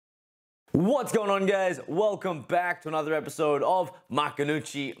What's going on, guys? Welcome back to another episode of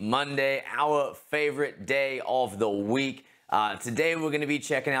Makunuchi Monday, our favorite day of the week. Today we're going to be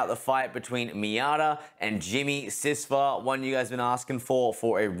checking out the fight between Miyata and Jimmy Sisphar, one you guys have been asking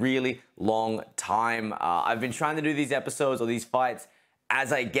for a really long time. I've been trying to do these episodes or these fights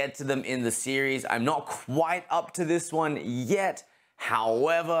as I get to them in the series. I'm not quite up to this one yet.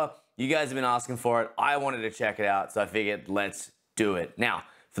 However, you guys have been asking for it. I wanted to check it out, so I figured let's do it. Now,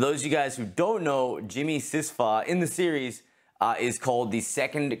 for those of you guys who don't know, Jimmy Sisphar in the series is called the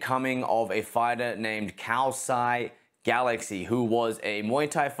second coming of a fighter named Kaosai Galaxy, who was a Muay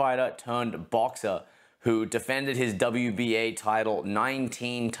Thai fighter turned boxer who defended his WBA title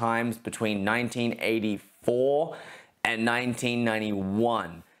 19 times between 1984 and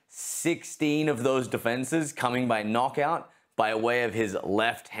 1991. 16 of those defenses coming by knockout by way of his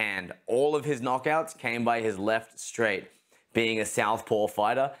left hand. All of his knockouts came by his left straight, being a southpaw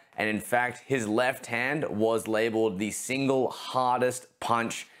fighter, and in fact his left hand was labeled the single hardest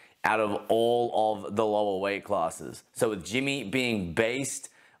punch out of all of the lower weight classes. So with Jimmy being based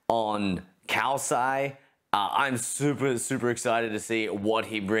on Kaosai, I'm super excited to see what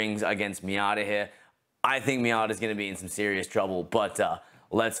he brings against Miyata here. I think Miyata is going to be in some serious trouble, but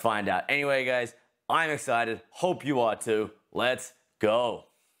let's find out. Anyway, guys, I'm excited. Hope you are too. Let's go.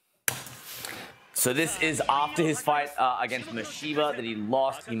 So this is after his fight against Mashiba that he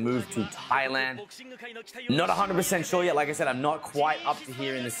lost. He moved to Thailand. Not 100% sure yet. Like I said, I'm not quite up to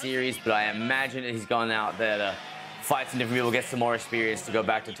here in the series, but I imagine that he's gone out there to fight some different people, get some more experience to go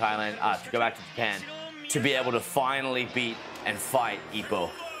back to Thailand, to go back to Japan, to be able to finally beat and fight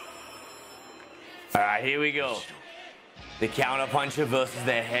Ippo. All right, here we go. The counter puncher versus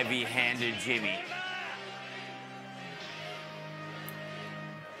the heavy-handed Jimmy.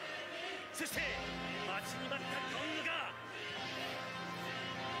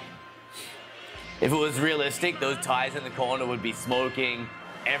 If it was realistic, those ties in the corner would be smoking.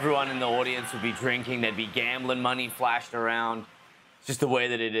 Everyone in the audience would be drinking. There'd be gambling money flashed around. It's just the way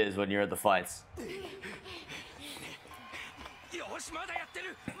that it is when you're at the fights.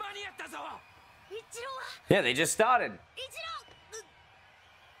 Yeah, they just started.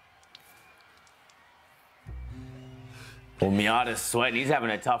 Well, Miyata's sweating. He's having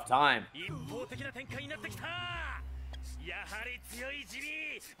a tough time.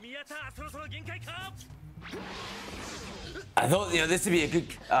 I thought, this would be a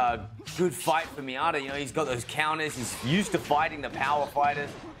good fight for Miyata. He's got those counters. He's used to fighting the power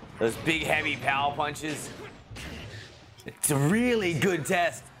fighters, those big, heavy power punches. It's a really good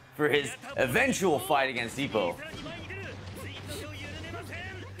test for his eventual fight against Ippo.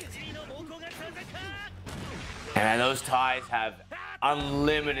 And those ties have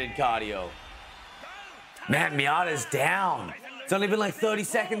unlimited cardio. Man, Miyata's down. It's only been like 30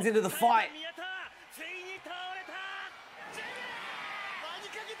 seconds into the fight.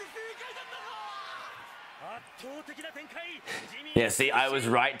 Yeah, see, I was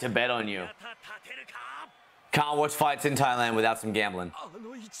right to bet on you. Can't watch fights in Thailand without some gambling.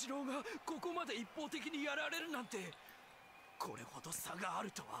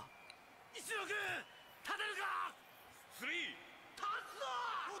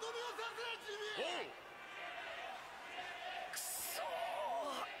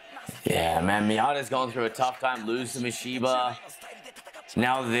 Yeah, man, Miyata's going through a tough time, lose to Mashiba.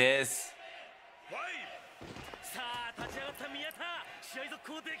 Now this.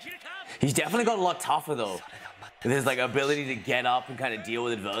 He's definitely got a lot tougher though. With his ability to get up and kind of deal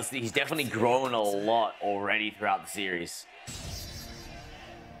with adversity. He's definitely grown a lot already throughout the series.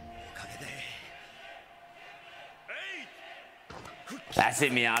 That's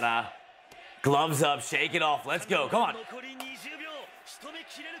it, Miyata. Gloves up, shake it off. Let's go. Come on.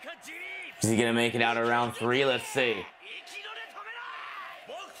 Is he gonna make it out of round 3? Let's see.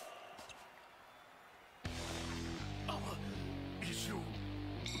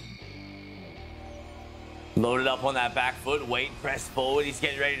 Loaded up on that back foot, weight pressed forward. He's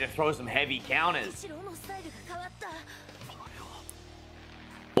getting ready to throw some heavy counters.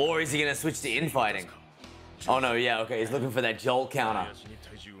 Or is he gonna switch to infighting? Oh no, yeah, okay, he's looking for that jolt counter.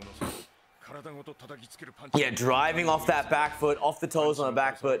 Yeah, driving off that back foot, off the toes on the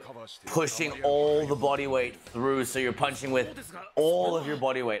back foot, pushing all the body weight through, so you're punching with all of your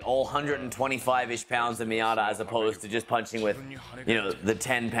body weight, all 125-ish pounds of Miyata, as opposed to just punching with, the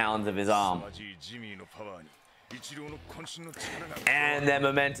 10 pounds of his arm. And then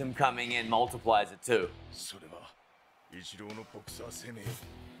momentum coming in multiplies it too.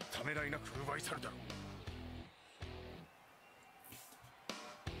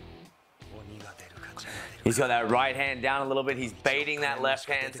 He's got that right hand down a little bit. He's baiting that left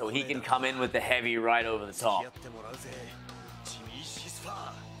hand so he can come in with the heavy right over the top.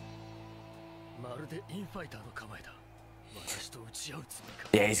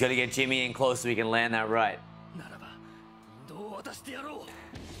 Yeah, he's got to get Jimmy in close so he can land that right.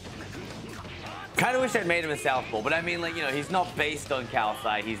 Kind of wish I'd made him a southpaw, but I mean, like, you know, he's not based on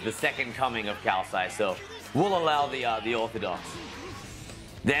Kalsai. He's the second coming of Kalsai, so we'll allow the orthodox.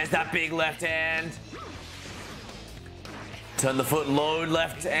 There's that big left hand. Turn the foot, load,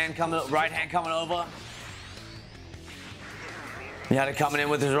 left hand coming, right hand coming over. Miyata coming in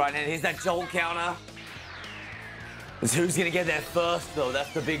with his right hand. Here's that jolt counter. Who's gonna get there first, though?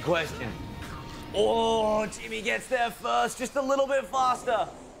 That's the big question. Oh, Jimmy gets there first, just a little bit faster.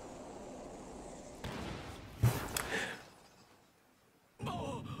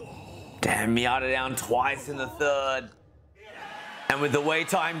 Damn, Miyata down twice in the third. And with the way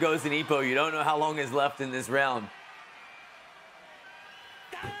time goes in Ippo, you don't know how long is left in this round.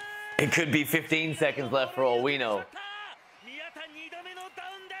 It could be 15 seconds left for all we know.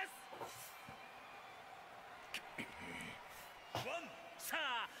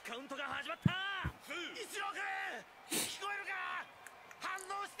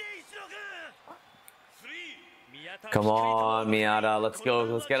 Come on, Miyata. Let's go.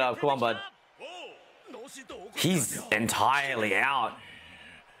 Let's get up. Come on, bud. He's entirely out.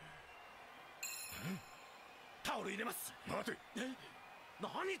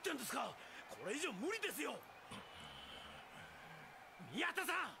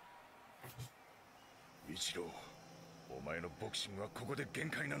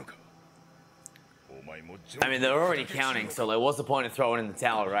 I mean, they're already counting, so like, what's the point of throwing in the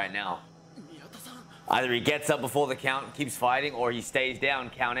towel right now? Either he gets up before the count, keeps fighting, or he stays down,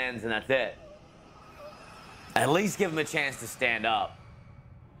 count ends, and that's it. At least give him a chance to stand up.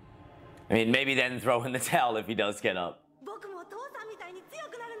 I mean, maybe then throw in the towel if he does get up.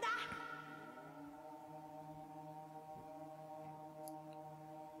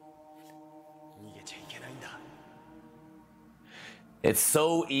 It's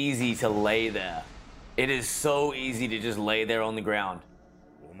so easy to lay there. It is so easy to just lay there on the ground.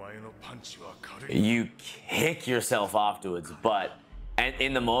 You kick yourself afterwards, but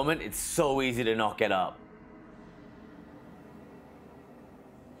in the moment, it's so easy to not get up.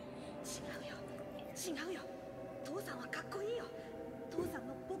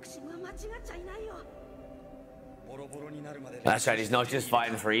 That's right, he's not just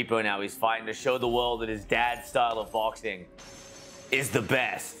fighting for Ippo now, he's fighting to show the world that his dad's style of boxing is the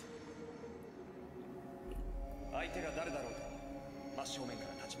best.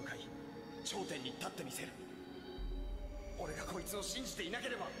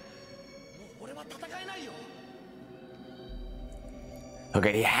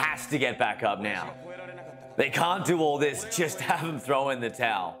 Okay, he has to get back up now. They can't do all this just to have him throw in the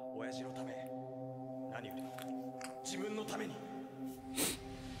towel.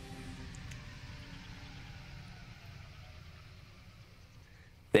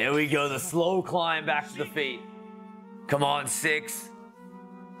 There we go, the slow climb back to the feet. Come on, 6.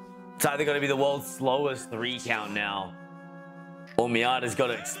 It's either going to be the world's slowest 3 count now, or Miyata's got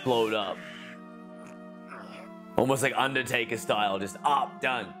to explode up. Almost like Undertaker style, just up,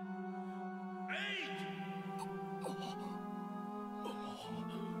 done.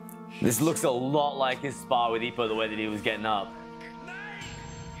 This looks a lot like his spar with Ippo, the way that he was getting up.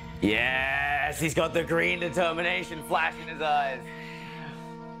 Yes, he's got the green determination flash in his eyes.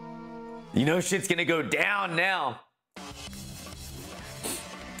 You know shit's gonna go down now.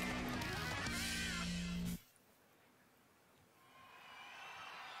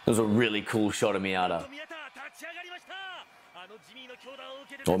 It was a really cool shot of Miyata.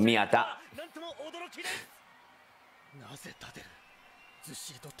 Or Miyata.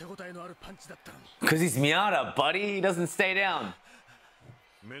 Because he's Miyata, buddy. He doesn't stay down.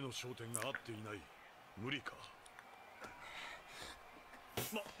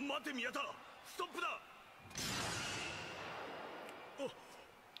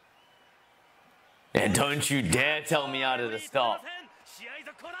 And don't you dare tell Miyata to stop.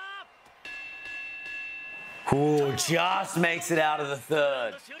 Ooh, just makes it out of the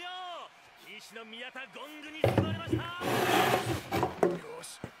third.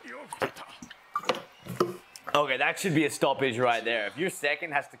 Okay, that should be a stoppage right there. If your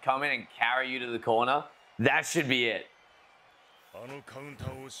second has to come in and carry you to the corner, that should be it.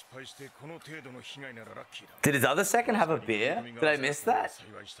 Did his other second have a beer? Did I miss that?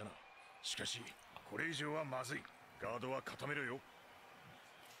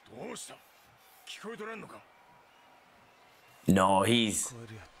 No, he's...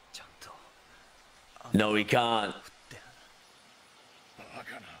 No, he can't.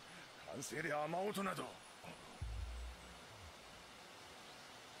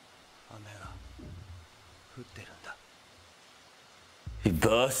 He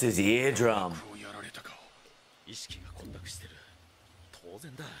burst his eardrum.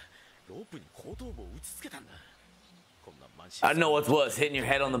 I don't know what's worse, hitting your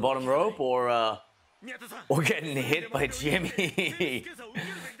head on the bottom rope or getting hit by Jimmy.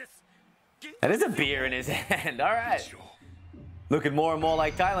 That is a beer in his hand. All right. Looking more and more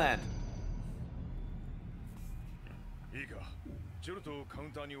like Thailand.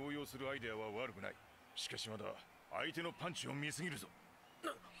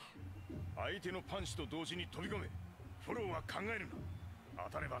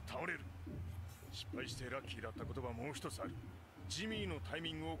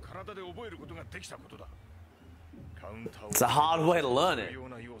 It's a hard way to learn it.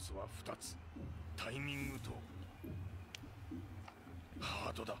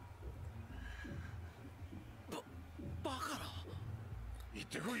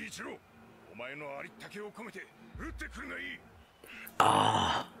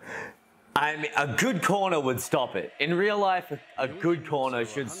 I mean, a good corner would stop it. In real life, a good corner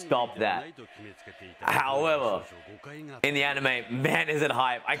should stop that. However, in the anime, man, is it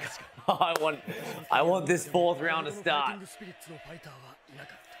hype. I want this fourth round to start.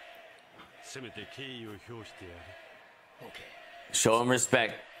 Show him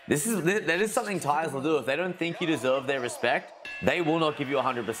respect. That is something Thais will do. If they don't think you deserve their respect, they will not give you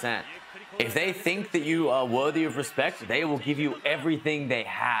 100%. If they think that you are worthy of respect, they will give you everything they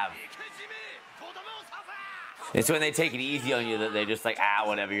have. It's when they take it easy on you that they're just like, ah,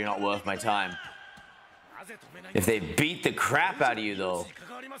 whatever, you're not worth my time. If they beat the crap out of you, though,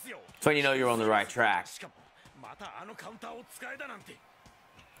 it's when you know you're on the right track.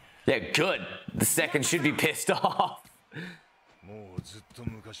 Yeah, good. The second should be pissed off.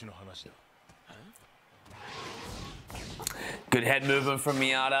 Good head movement from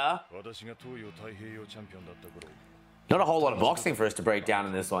Miyata. Not a whole lot of boxing for us to break down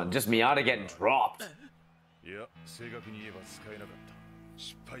in this one. Just Miyata getting dropped.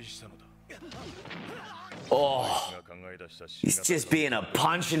 Oh, he's just being a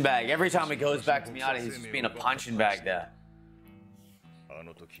punching bag. Every time he goes back to Miyata, he's just being a punching bag there.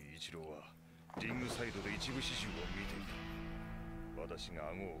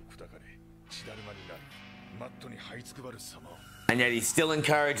 And yet he still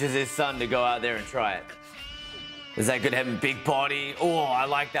encourages his son to go out there and try it. Is that good having big body? Oh, I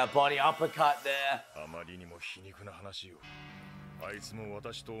like that body uppercut there.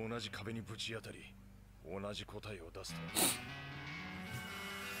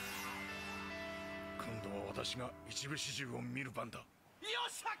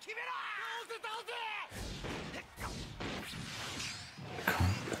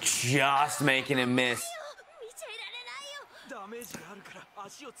 Just making him miss.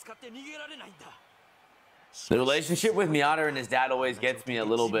 The relationship with Miyata and his dad always gets me a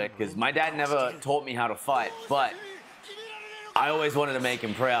little bit because my dad never taught me how to fight, but I always wanted to make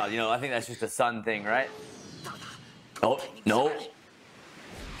him proud. You know, I think that's just a son thing, right? Oh, no.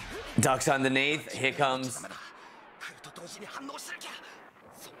 Ducks underneath. Here comes.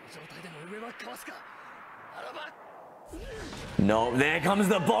 No, there comes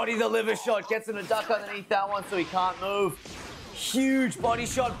the body, the liver shot. Gets him a duck underneath that one so he can't move. Huge body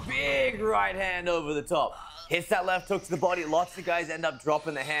shot, big right hand over the top. Hits that left hook to the body. Lots of guys end up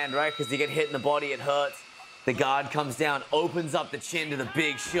dropping the hand, right? Because you get hit in the body, it hurts. The guard comes down, opens up the chin to the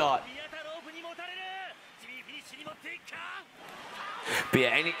big shot. But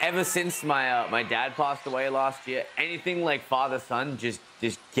yeah, ever since my dad passed away last year, anything like father-son just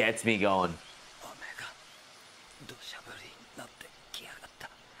gets me going.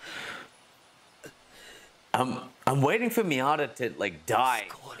 I'm waiting for Miyata to like die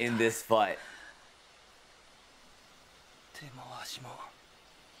in this fight.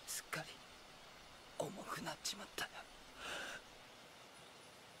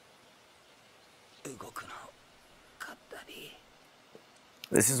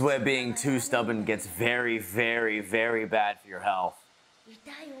 This is where being too stubborn gets very, very, very bad for your health.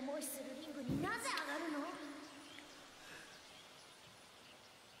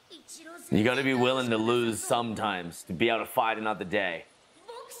 You got to be willing to lose sometimes to be able to fight another day.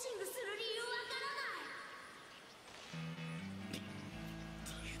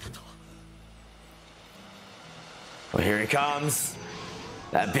 Well, here he comes.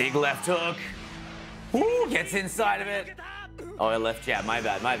 That big left hook. Woo, gets inside of it. Oh, a left jab. My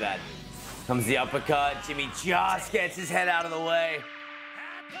bad, my bad. Comes the uppercut. Jimmy just gets his head out of the way.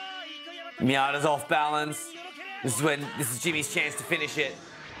 Miyata's off balance. This is Jimmy's chance to finish it.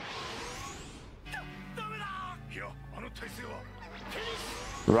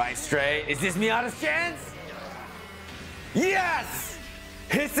 Right straight. Is this Miyata's chance? Yes!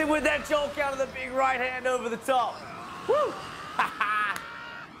 Hits him with that choke out of the big right hand over the top. Woo!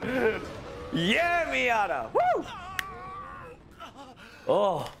 Yeah, Miyata! Woo!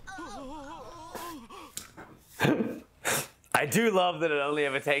 Oh. I do love that it only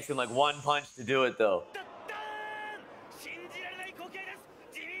ever takes him like one punch to do it though.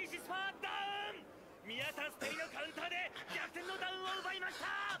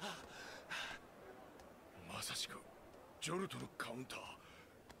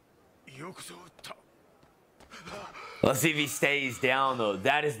 Let's see if he stays down though.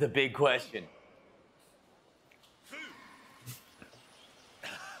 That is the big question.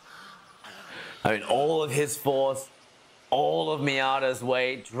 I mean, all of his force, all of Miyata's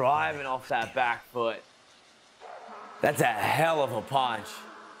weight, driving off that back foot. That's a hell of a punch.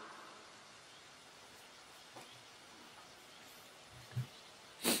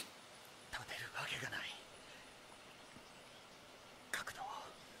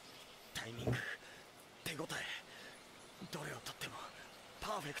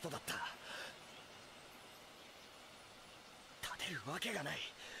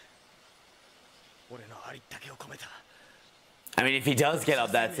 I mean, if he does get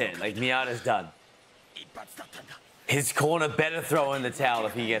up, that's it. Like, Miyata's done. His corner better throw in the towel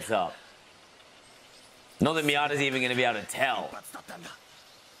if he gets up. Not that Miyata's even going to be able to tell.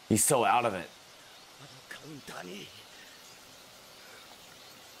 He's so out of it.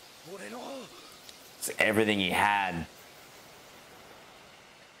 It's everything he had.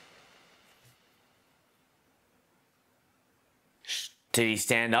 Did he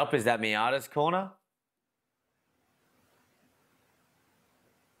stand up? Is that Miyata's corner?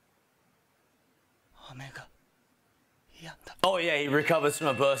 Oh yeah, he recovers from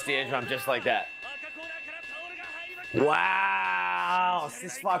a burst eardrum just like that. Wow!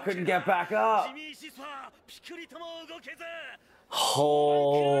 Sisphar couldn't get back up.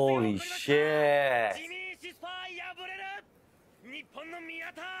 Holy shit.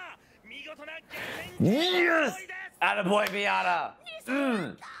 Yes! Attaboy Miyata!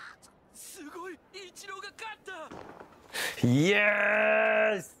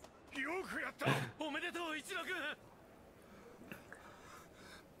 Yes!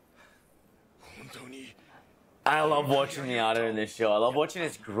 I love watching Miyata in this show. I love watching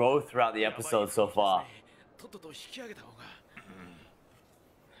his growth throughout the episode so far.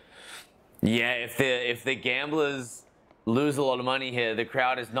 Yeah, if the gamblers lose a lot of money here, the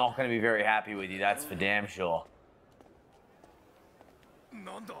crowd is not going to be very happy with you. That's for damn sure.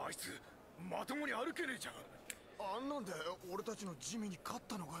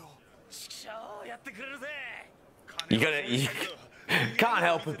 You can't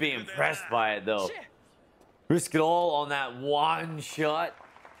help but be impressed by it though. Risk it all on that one shot.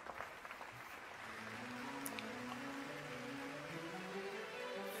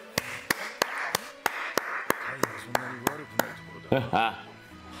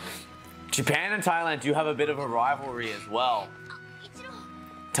 Japan and Thailand do have a bit of a rivalry as well.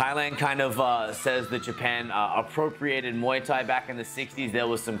 Thailand kind of says that Japan appropriated Muay Thai back in the 60s. There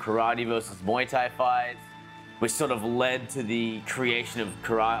was some karate versus Muay Thai fights, which sort of led to the creation of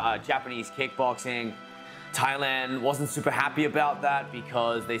Japanese kickboxing. Thailand wasn't super happy about that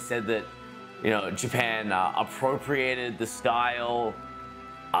because they said that, you know, Japan appropriated the style.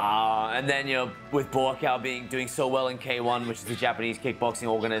 And then, you know, with Buakaw doing so well in K1, which is the Japanese kickboxing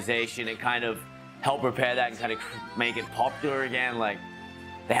organization, it kind of helped repair that and kind of make it popular again. Like,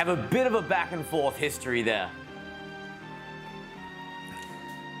 they have a bit of a back and forth history there.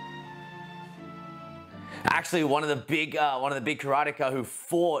 Actually, one of the big karateka who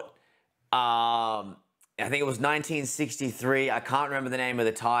fought, I think it was 1963. I can't remember the name of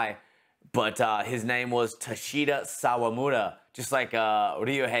the Thai, but his name was Toshida Sawamura, just like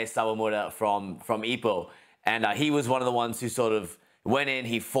Ryohei Sawamura from Ippo. And he was one of the ones who sort of went in,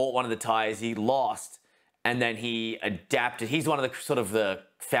 he fought one of the Thais, he lost, and then he adapted. He's one of the sort of the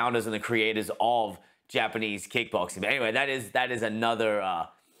founders and the creators of Japanese kickboxing. But anyway, that is another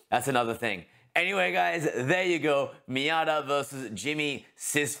that's another thing. Anyway, guys, there you go. Miyata versus Jimmy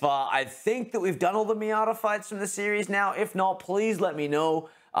Sisphar. I think that we've done all the Miyata fights from the series now. If not, please let me know.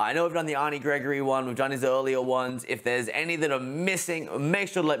 I know we've done the Arnie Gregory one. We've done his earlier ones. If there's any that are missing, make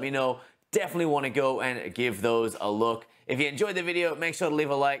sure to let me know. Definitely want to go and give those a look. If you enjoyed the video, make sure to leave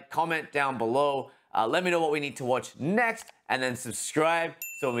a like, comment down below. Let me know what we need to watch next, and then subscribe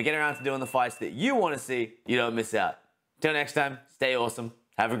so when we get around to doing the fights that you want to see, you don't miss out. Till next time, stay awesome.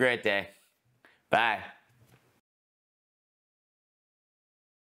 Have a great day. Bye.